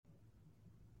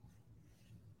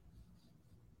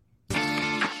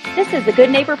This is the Good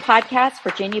Neighbor Podcast,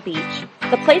 Virginia Beach,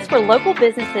 the place where local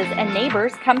businesses and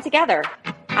neighbors come together.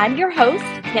 I'm your host,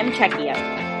 Kim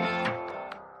Checchio.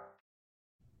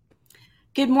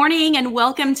 Good morning and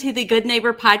welcome to the Good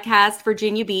Neighbor Podcast,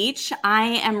 Virginia Beach. I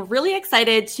am really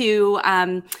excited to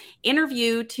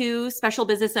interview two special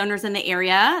business owners in the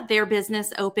area. Their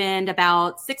business opened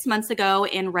about 6 months ago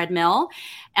in Red Mill.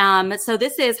 So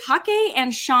this is Hocque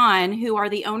and Sean, who are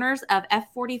the owners of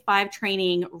F45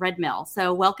 Training Red Mill.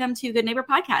 So welcome to Good Neighbor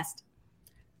Podcast.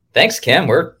 Thanks, Kim.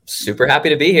 We're super happy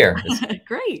to be here.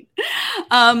 Great.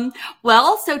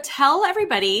 So tell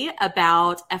everybody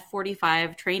about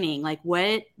F45 Training. Like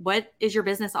what is your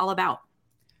business all about?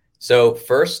 So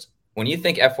first, when you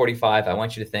think F45, I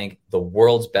want you to think the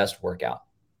world's best workout.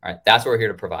 All right. That's what we're here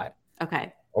to provide.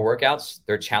 Okay. Our workouts,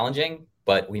 they're challenging,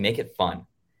 but we make it fun.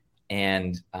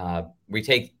 And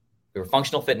we're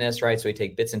functional fitness, right? So we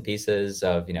take bits and pieces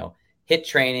of, HIIT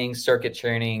training, circuit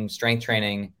training, strength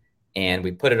training, and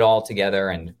we put it all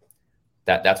together, and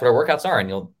that's what our workouts are. And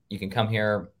you can come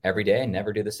here every day and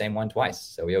never do the same one twice.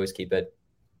 So we always keep it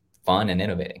fun and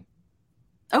innovating.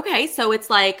 Okay, so it's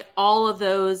like all of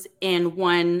those in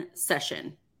one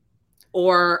session,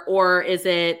 or is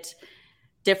it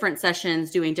different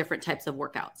sessions doing different types of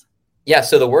workouts? Yeah,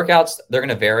 so the workouts, they're going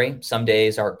to vary. Some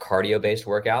days are cardio-based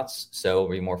workouts, so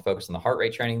we'll be more focused on the heart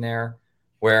rate training there,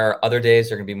 where other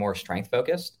days are going to be more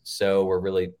strength-focused. So we're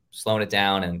really slowing it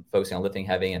down and focusing on lifting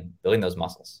heavy and building those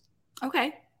muscles.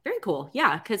 Okay, very cool.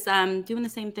 Yeah, because doing the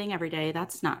same thing every day,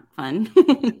 that's not fun.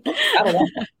 I don't know.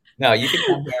 No, you can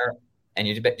come here and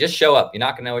you just show up. You're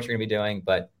not going to know what you're going to be doing,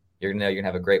 but you're going to know you're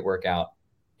going to have a great workout.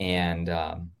 And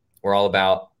we're all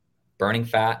about burning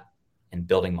fat and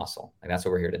building muscle. Like that's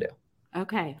what we're here to do.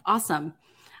 Okay, awesome.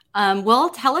 Well,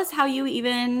 tell us how you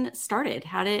even started.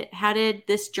 How did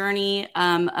this journey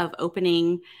of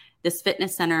opening this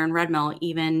fitness center in Red Mill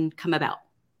even come about?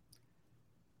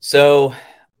 So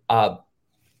I'll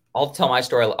tell my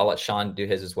story. I'll let Sean do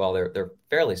his as well. They're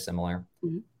fairly similar,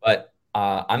 but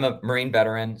I'm a Marine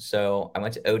veteran. So I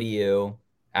went to ODU.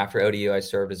 After ODU, I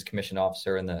served as a commissioned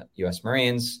officer in the U.S.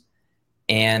 Marines.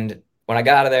 And when I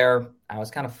got out of there, I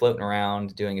was kind of floating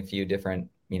around doing a few different,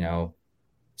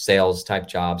 sales type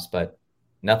jobs, but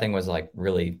nothing was like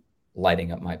really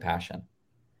lighting up my passion.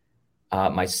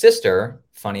 My sister,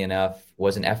 funny enough,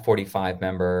 was an F45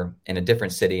 member in a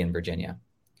different city in Virginia.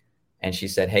 And she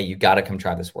said, "Hey, you got to come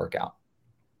try this workout."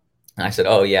 And I said,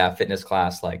 "Oh yeah, fitness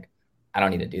class. Like, I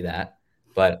don't need to do that."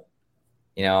 But,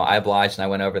 I obliged and I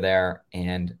went over there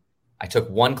and I took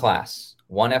one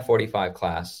F45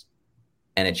 class,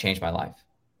 and it changed my life.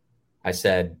 I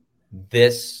said,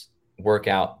 this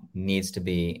workout needs to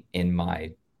be in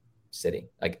my city.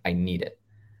 Like I need it.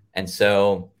 And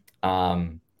so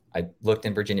I looked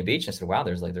in Virginia Beach and said, wow,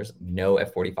 there's no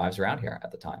F45s around here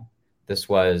at the time. This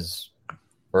was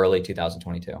early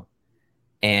 2022.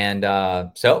 And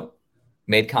so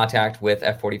made contact with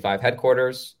F45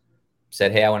 headquarters,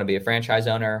 said, hey, I want to be a franchise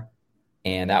owner.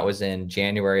 And that was in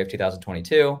January of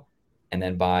 2022. And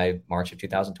then by March of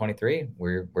 2023,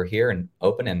 we're here and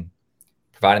open and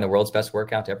providing the world's best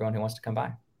workout to everyone who wants to come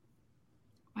by.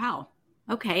 Wow.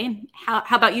 Okay. How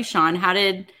about you, Sean? How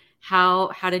did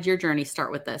your journey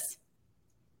start with this?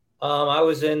 I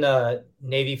was in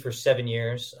Navy for 7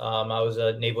 years. I was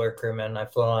a naval air crewman. I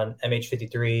flew on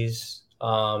MH-53s.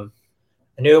 I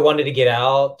knew I wanted to get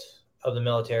out of the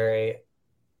military,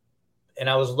 and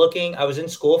I was in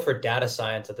school for data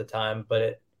science at the time, but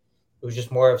it was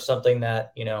just more of something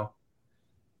that,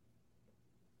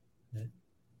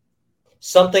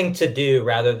 something to do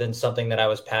rather than something that I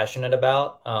was passionate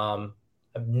about.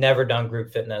 I've never done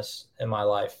group fitness in my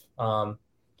life. I've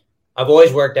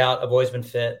always worked out. I've always been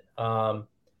fit. I've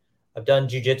done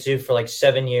jujitsu for like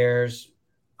 7 years.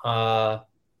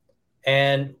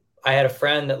 And I had a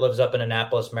friend that lives up in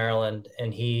Annapolis, Maryland,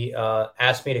 and he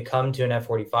asked me to come to an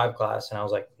F45 class. And I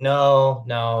was like, no,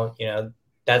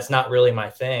 that's not really my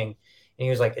thing. And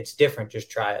he was like, it's different. Just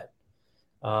try it.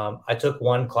 I took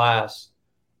one class.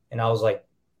 And I was like,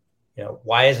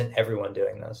 why isn't everyone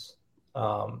doing this?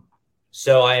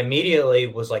 So I immediately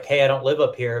was like, hey, I don't live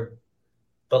up here,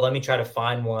 but let me try to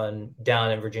find one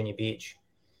down in Virginia Beach.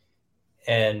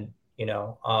 And,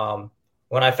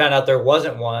 when I found out there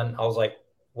wasn't one, I was like,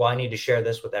 well, I need to share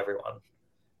this with everyone.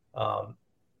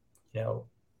 The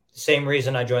same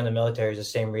reason I joined the military is the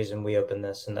same reason we opened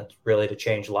this, and that's really to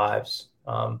change lives.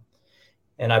 And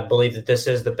I believe that this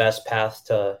is the best path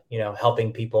to,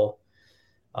 helping people.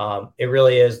 It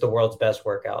really is the world's best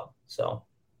workout. So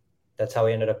that's how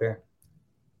we ended up here.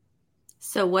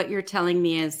 So what you're telling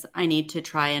me is I need to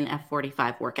try an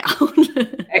F45 workout.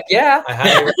 Heck yeah. I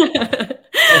highly recommend.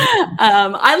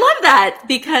 I love that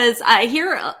because I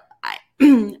hear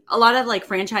a lot of like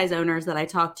franchise owners that I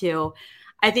talk to.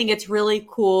 I think it's really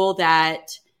cool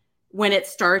that when it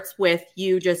starts with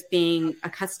you just being a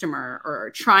customer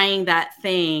or trying that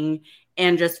thing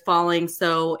and just falling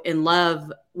so in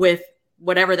love with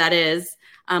whatever that is.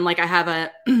 Like I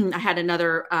had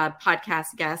another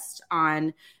podcast guest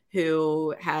on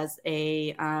who has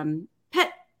a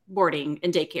pet boarding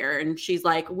and daycare. And she's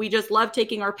like, we just love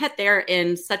taking our pet there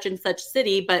in such and such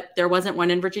city, but there wasn't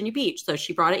one in Virginia Beach. So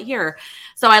she brought it here.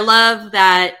 So I love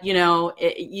that,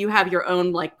 you have your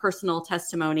own like personal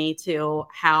testimony to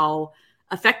how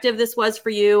effective this was for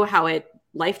you, how it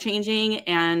life-changing.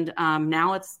 And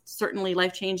now it's certainly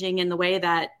life-changing in the way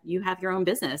that you have your own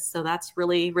business. So that's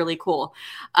really, really cool.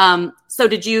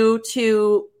 So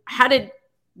how did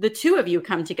the two of you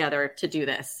come together to do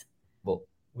this? Well,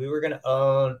 we were going to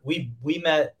own, we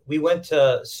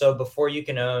before you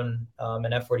can own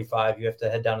an F45, you have to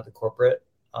head down to the corporate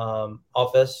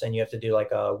office and you have to do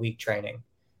like a week training.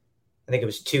 I think it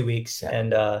was 2 weeks.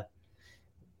 And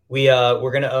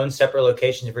we're going to own separate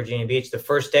locations in Virginia Beach. The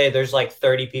first day, there's like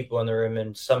 30 people in the room,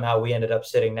 and somehow we ended up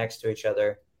sitting next to each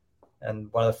other.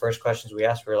 And one of the first questions we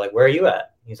asked, we were like, where are you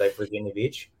at? He's like, Virginia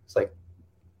Beach. It's like,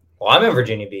 well, I'm in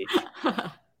Virginia Beach.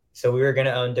 So we were going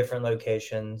to own different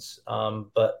locations,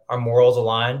 but our morals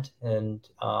aligned, and,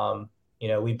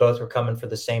 we both were coming for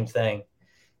the same thing.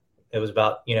 It was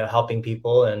about, helping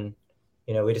people, and,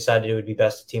 we decided it would be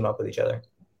best to team up with each other.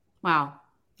 Wow.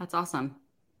 That's awesome.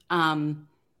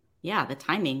 Yeah, the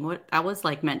timing, that was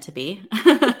like meant to be.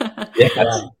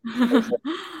 Yeah.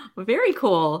 Very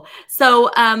cool. So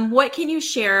what can you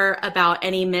share about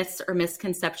any myths or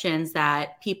misconceptions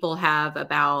that people have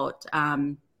about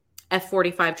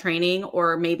F45 training,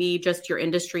 or maybe just your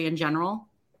industry in general?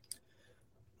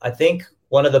 I think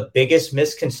one of the biggest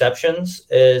misconceptions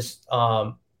is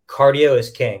cardio is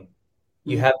king.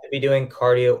 You have to be doing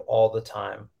cardio all the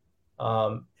time.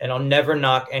 And I'll never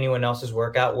knock anyone else's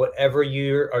workout. Whatever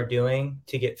you are doing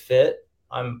to get fit,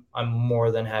 I'm more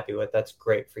than happy with. That's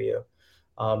great for you.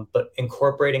 But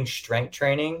incorporating strength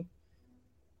training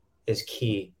is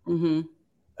key. Mm-hmm.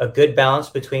 A good balance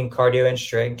between cardio and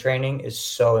strength training is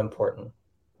so important.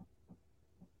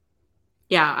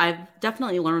 Yeah, I've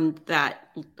definitely learned that.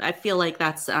 I feel like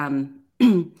that's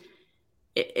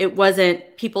it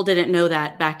wasn't, people didn't know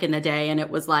that back in the day, and it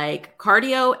was like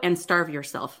cardio and starve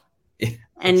yourself.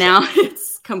 And now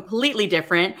it's completely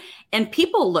different, and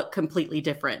people look completely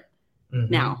different.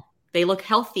 Mm-hmm. Now they look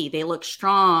healthy, they look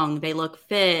strong, they look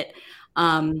fit.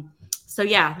 So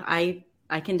yeah,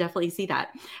 I can definitely see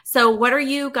that. So what are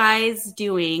you guys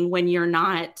doing when you're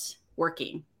not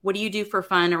working? What do you do for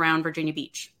fun around Virginia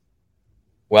Beach?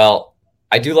 Well,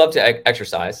 I do love to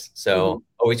exercise. So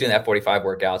always doing the F45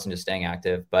 workouts and just staying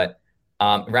active. But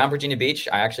around Virginia Beach,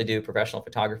 I actually do professional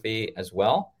photography as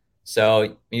well.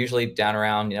 So usually down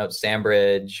around,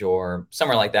 Sandbridge or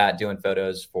somewhere like that, doing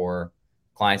photos for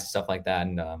clients and stuff like that,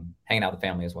 and hanging out with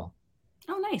family as well.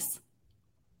 Oh, nice.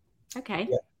 Okay.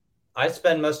 Yeah. I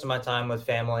spend most of my time with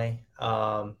family,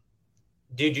 do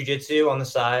jujitsu on the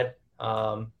side.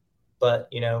 But,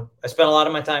 I spend a lot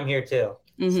of my time here too.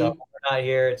 Mm-hmm. So when we're not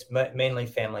here, it's mainly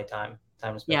family time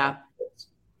to spend. Yeah. With kids.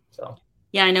 So.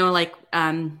 Yeah, I know, like,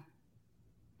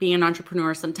 being an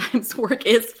entrepreneur, sometimes work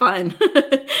is fun.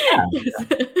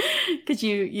 Because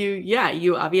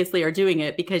you obviously are doing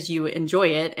it because you enjoy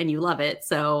it and you love it.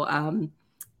 So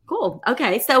cool.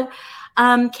 Okay. So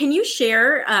can you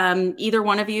share, either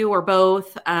one of you or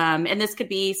both, and this could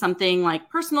be something like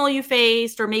personal you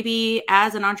faced, or maybe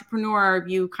as an entrepreneur,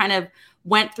 you kind of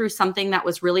went through something that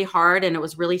was really hard and it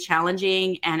was really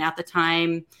challenging. And at the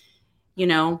time,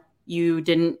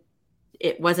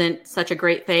 it wasn't such a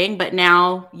great thing, but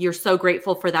now you're so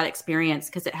grateful for that experience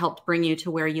because it helped bring you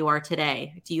to where you are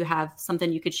today. Do you have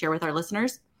something you could share with our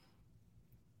listeners?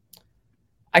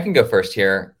 I can go first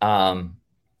here. I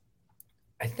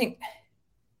think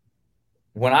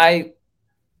when I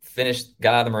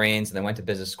got out of the Marines and then went to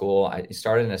business school, I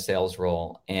started in a sales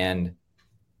role, and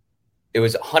it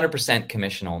was 100%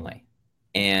 commission only.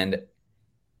 And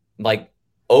like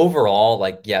overall,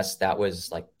 like, yes, that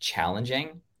was like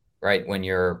challenging. Right. When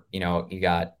you're, you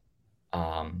got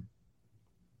a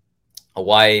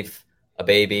wife, a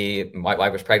baby. My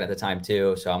wife was pregnant at the time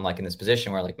too. So I'm like in this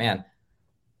position where like, man,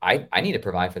 I need to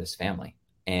provide for this family.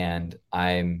 And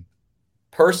I'm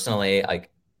personally like,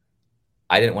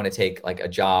 I didn't want to take like a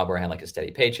job where I had like a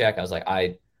steady paycheck. I was like,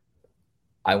 I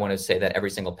want to say that every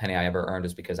single penny I ever earned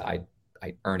was because I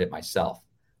earned it myself.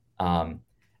 And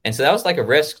so that was like a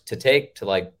risk to take to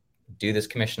like do this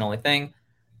commission only thing.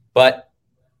 But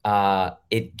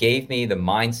it gave me the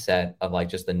mindset of like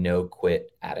just the no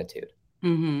quit attitude.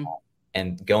 Mm-hmm.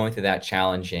 And going through that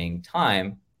challenging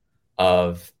time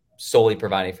of solely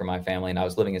providing for my family. And I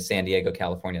was living in San Diego,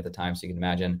 California at the time. So you can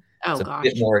imagine it's a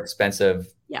bit more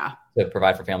expensive to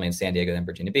provide for family in San Diego than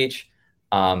Virginia Beach.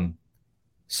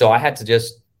 So I had to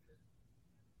just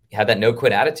have that no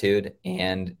quit attitude,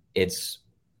 and it's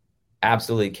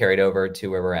absolutely carried over to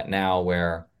where we're at now,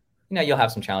 where, you know, you'll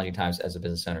have some challenging times as a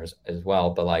business owner as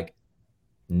well, but like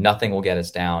nothing will get us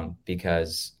down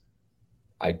because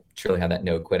I truly have that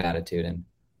no quit attitude, and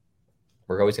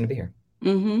we're always going to be here.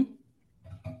 Mm-hmm.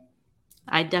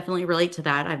 I definitely relate to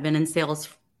that. I've been in sales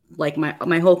like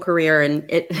my whole career, and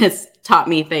it has taught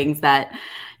me things that,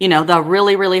 you know, the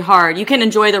really, really hard, you can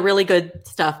enjoy the really good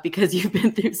stuff because you've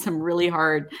been through some really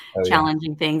hard,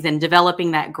 challenging things, and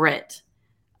developing that grit.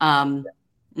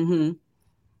 Mm-hmm.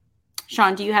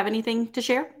 Sean, do you have anything to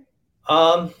share?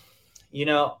 You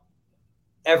know,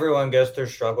 everyone goes through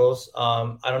struggles.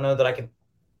 I don't know that I could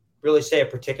really say a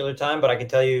particular time, but I can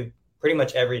tell you pretty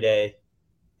much every day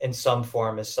in some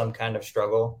form is some kind of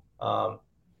struggle.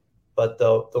 But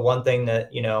the one thing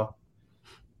that, you know,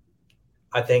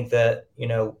 I think that, you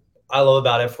know, I love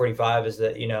about F45 is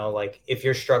that, you know, like if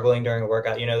you're struggling during a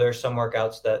workout, you know, there's some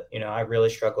workouts that, you know, I really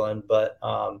struggle in, but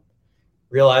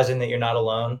realizing that you're not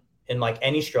alone in like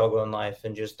any struggle in life,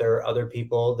 and just there are other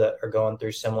people that are going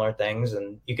through similar things,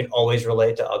 and you can always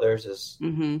relate to others is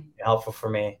helpful for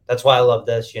me. That's why I love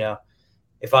this. You know,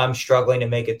 if I'm struggling to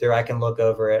make it through, I can look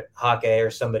over at Hocque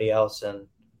or somebody else, and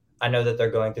I know that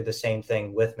they're going through the same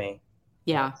thing with me.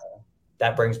 Yeah.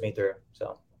 That brings me through.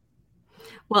 So.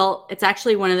 Well, it's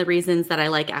actually one of the reasons that I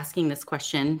like asking this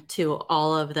question to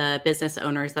all of the business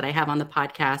owners that I have on the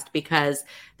podcast, because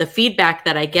the feedback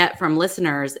that I get from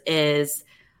listeners is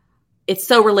it's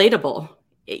so relatable.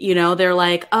 You know, they're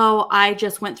like, oh, I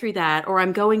just went through that, or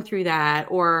I'm going through that,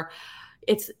 or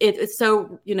it's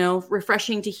so, you know,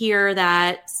 refreshing to hear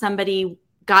that somebody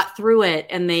got through it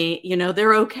and they, you know,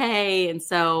 they're okay. And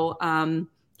so,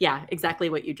 yeah, exactly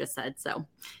what you just said. So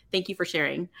thank you for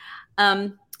sharing.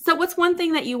 So what's one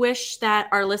thing that you wish that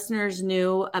our listeners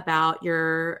knew about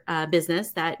your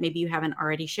business that maybe you haven't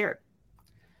already shared?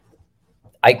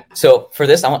 So for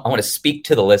this, I want to speak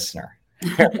to the listener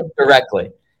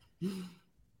directly.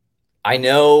 I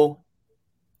know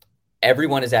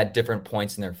everyone is at different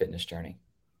points in their fitness journey,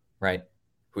 right?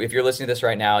 If you're listening to this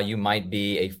right now, you might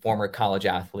be a former college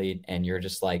athlete and you're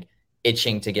just like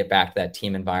itching to get back to that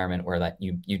team environment where that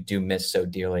you do miss so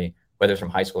dearly, whether it's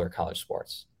from high school or college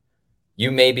sports.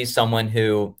 You may be someone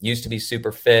who used to be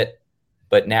super fit,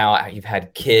 but now you've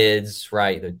had kids,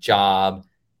 right? The job,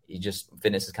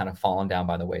 fitness has kind of fallen down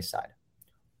by the wayside.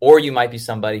 Or you might be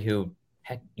somebody who,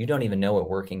 heck, you don't even know what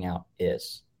working out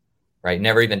is, right?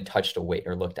 Never even touched a weight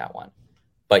or looked at one,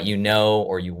 but you know,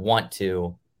 or you want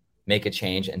to make a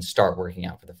change and start working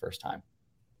out for the first time.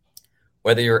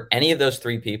 Whether you're any of those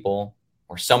three people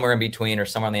or somewhere in between or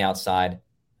somewhere on the outside,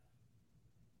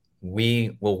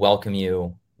 we will welcome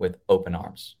you with open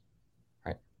arms,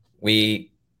 right?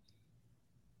 We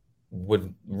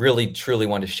would really, truly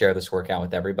want to share this workout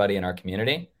with everybody in our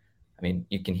community. I mean,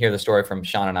 you can hear the story from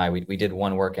Sean and I. We did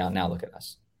one workout. Now look at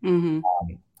us. Mm-hmm.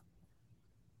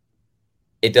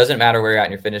 It doesn't matter where you're at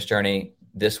in your fitness journey.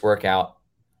 This workout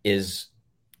is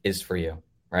for you,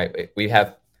 right? We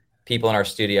have people in our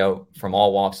studio from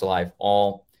all walks of life,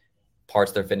 all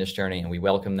parts of their fitness journey, and we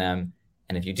welcome them.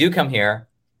 And if you do come here,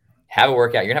 have a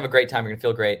workout, you're gonna have a great time. You're gonna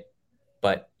feel great,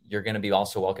 but you're gonna be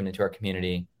also welcomed into our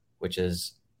community, which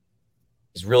is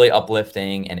really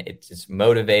uplifting, and it's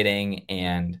motivating,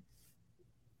 and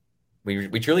we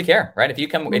truly care, right? If you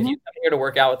come here to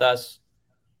work out with us,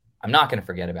 I'm not gonna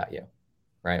forget about you,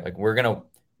 right? Like we're gonna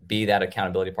be that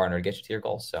accountability partner to get you to your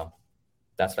goals. So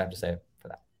that's what I have to say for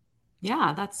that.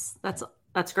 Yeah,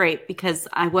 that's great, because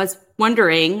I was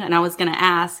wondering, and I was gonna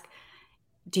ask,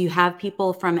 do you have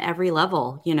people from every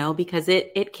level, you know, because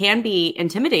it can be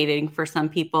intimidating for some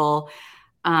people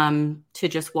to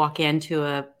just walk into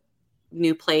a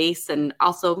new place and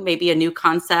also maybe a new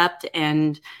concept,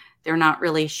 and they're not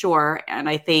really sure. And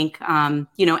I think,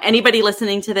 you know, anybody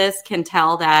listening to this can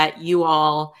tell that you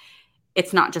all,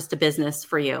 it's not just a business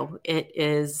for you. It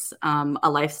is a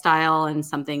lifestyle and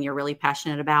something you're really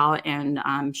passionate about. And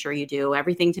I'm sure you do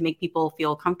everything to make people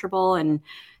feel comfortable and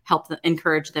help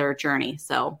encourage their journey.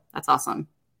 So that's awesome.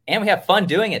 And we have fun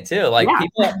doing it too. Like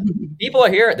people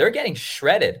are here, they're getting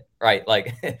shredded, right?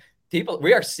 Like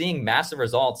we are seeing massive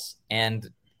results, and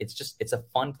it's a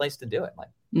fun place to do it. Like,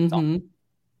 awesome.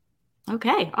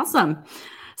 Okay, awesome.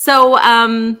 So,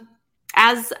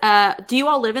 do you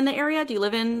all live in the area? Do you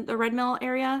live in the Red Mill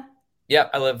area? Yeah,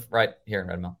 I live right here in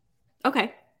Red Mill.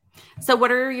 Okay. So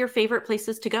what are your favorite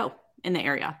places to go in the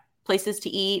area? Places to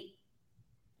eat,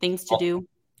 things to do?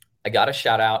 I got to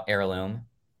shout out Heirloom,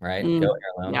 right? Go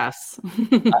Heirloom. Yes.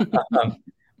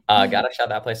 Got to shout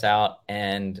that place out.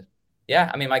 And yeah,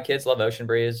 I mean, my kids love Ocean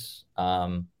Breeze,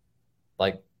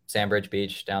 like Sandbridge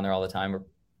Beach down there all the time.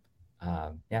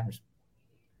 Yeah,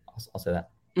 I'll say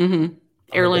that. Mm-hmm.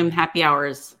 Heirloom happy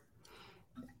hours.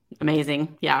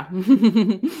 Amazing. Yeah.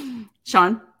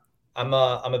 Sean? I'm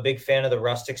a big fan of the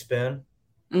Rustic Spoon.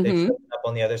 They showed up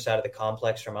on the other side of the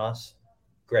complex from us.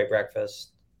 Great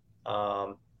breakfast.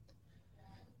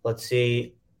 Let's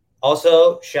see.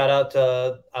 Also, shout out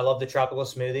to, I love the Tropical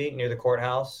Smoothie near the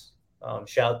courthouse.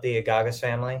 Shout out the Agagas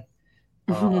family.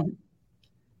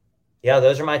 Yeah,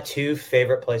 those are my two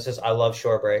favorite places. I love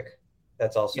Shorebreak.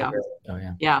 That's also great. Oh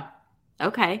yeah. Yeah.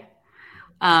 Okay.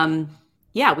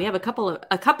 Yeah, we have a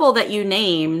couple that you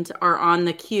named are on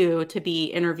the queue to be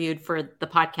interviewed for the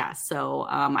podcast. So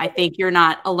I think you're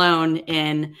not alone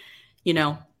in,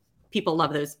 people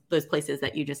love those places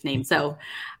that you just named. So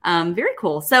very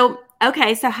cool. So,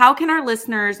 okay. So how can our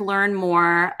listeners learn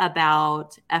more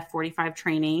about F45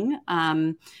 training?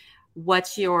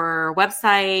 What's your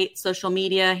website, social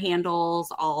media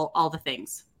handles, all the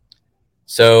things?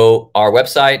 So our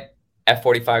website,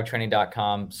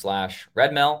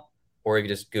 f45training.com/redmill, or you can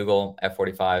just Google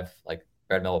F45, like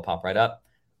Red Mill will pop right up.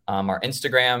 Our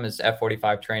Instagram is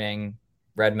F45 Training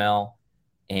Red Mill,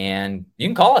 and you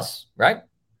can call us, right?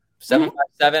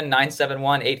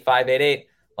 757-971-8588.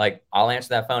 Like, I'll answer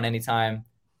that phone anytime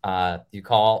you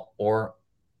call, or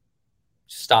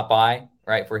stop by,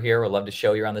 right? If we're here, we'd love to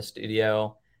show you around the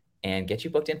studio and get you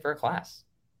booked in for a class.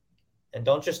 And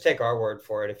don't just take our word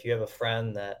for it. If you have a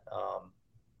friend that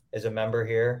is a member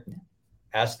here,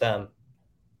 ask them.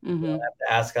 You don't have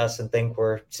to ask us and think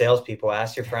we're salespeople.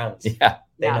 Ask your friends. Yeah.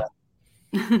 They know.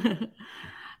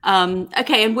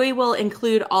 Okay. And we will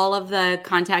include all of the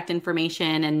contact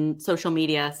information and social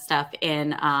media stuff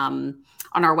in on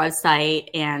our website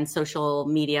and social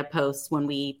media posts when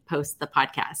we post the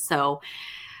podcast. So,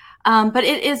 but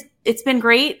it's been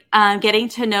great getting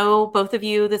to know both of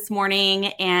you this morning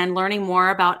and learning more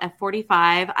about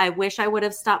F45. I wish I would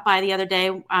have stopped by the other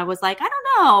day. I was like, I don't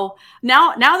know.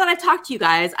 Now that I've talked to you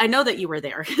guys, I know that you were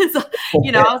there. So, I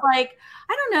was like,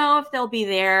 I don't know if they'll be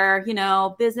there.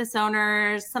 Business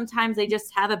owners, sometimes they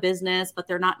just have a business, but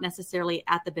they're not necessarily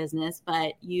at the business.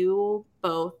 But you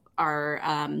both are,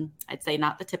 I'd say,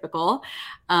 not the typical.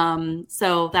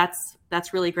 So that's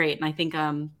really great. And I think,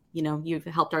 you've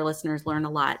helped our listeners learn a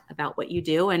lot about what you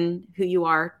do and who you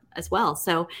are as well.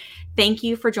 So thank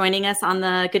you for joining us on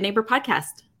the Good Neighbor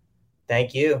podcast.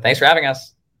 Thank you. Thanks for having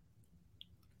us.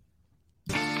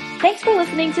 Thanks for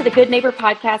listening to the Good Neighbor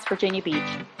podcast, Virginia Beach.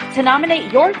 To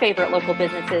nominate your favorite local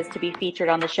businesses to be featured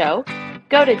on the show,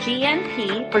 go to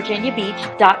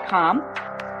gnpvirginiabeach.com.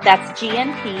 That's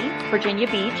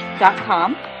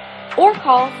gnpvirginiabeach.com, or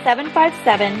call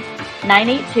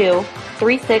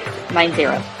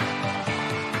 757-982-3690.